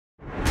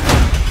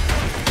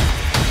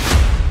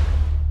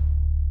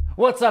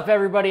What's up,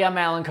 everybody? I'm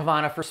Alan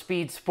Cavanna for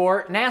Speed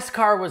Sport.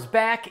 NASCAR was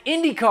back.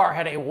 IndyCar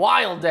had a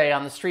wild day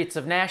on the streets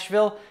of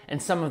Nashville,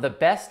 and some of the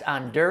best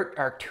on dirt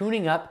are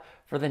tuning up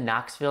for the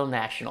Knoxville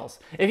Nationals.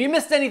 If you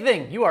missed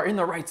anything, you are in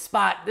the right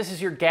spot. This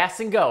is your Gas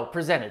and Go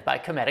presented by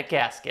Cometic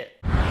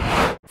Gasket.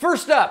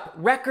 First up,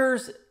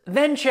 wreckers,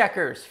 then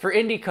checkers for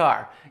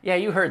IndyCar. Yeah,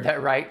 you heard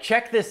that right.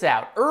 Check this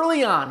out.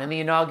 Early on in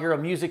the inaugural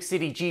Music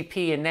City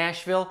GP in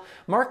Nashville,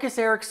 Marcus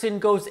Ericsson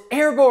goes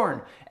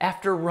airborne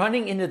after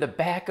running into the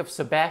back of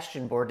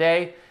Sebastian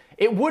Bourdais.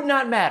 It would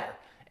not matter.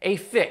 A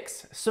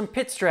fix, some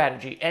pit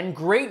strategy, and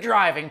great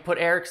driving put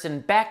Ericsson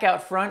back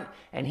out front,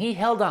 and he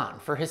held on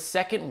for his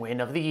second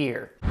win of the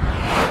year.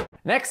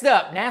 Next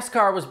up,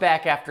 NASCAR was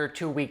back after a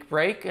 2-week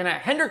break, and a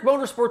Hendrick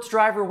Motorsports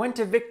driver went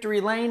to victory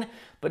lane,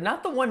 but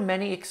not the one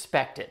many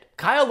expected.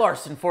 Kyle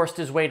Larson forced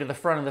his way to the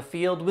front of the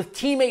field, with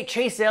teammate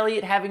Chase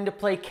Elliott having to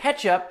play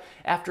catch-up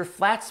after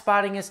flat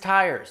spotting his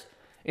tires.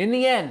 In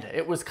the end,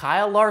 it was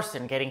Kyle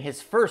Larson getting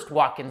his first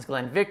Watkins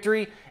Glen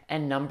victory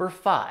and number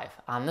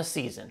 5 on the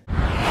season.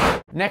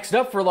 Next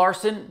up for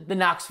Larson, the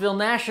Knoxville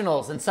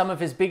Nationals, and some of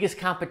his biggest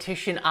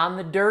competition on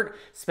the dirt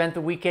spent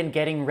the weekend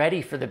getting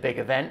ready for the big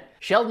event.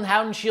 Sheldon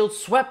Haudenschild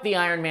swept the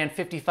Ironman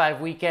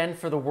 55 weekend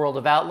for the World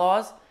of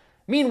Outlaws.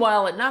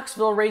 Meanwhile, at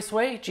Knoxville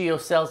Raceway, Gio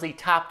Scelzi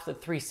topped the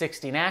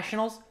 360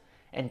 Nationals,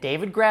 and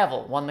David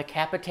Gravel won the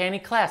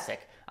Capitani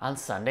Classic on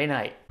Sunday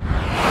night.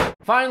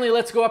 Finally,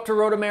 let's go up to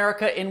Road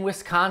America in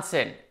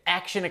Wisconsin.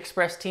 Action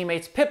Express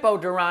teammates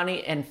Pipo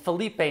Derani and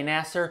Felipe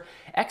Nasser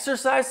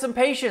exercised some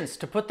patience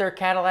to put their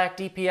Cadillac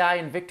DPI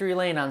in victory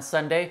lane on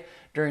Sunday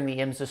during the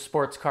IMSA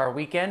Sports Car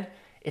Weekend.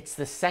 It's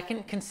the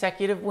second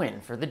consecutive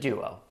win for the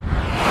duo.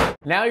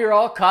 Now you're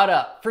all caught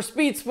up. For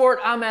Speed Sport,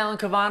 I'm Alan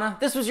Cavanna.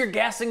 This was your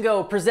Gas and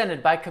Go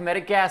presented by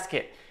Cometic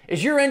Gasket.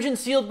 Is your engine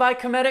sealed by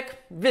Cometic?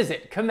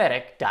 Visit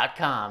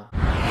Cometic.com.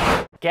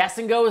 Gas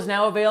and Go is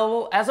now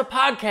available as a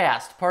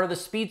podcast, part of the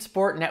Speed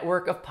Sport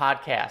network of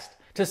podcasts.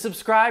 To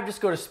subscribe, just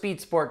go to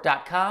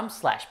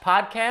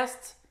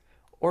speedsport.com/podcasts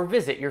or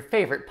visit your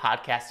favorite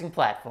podcasting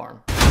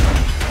platform.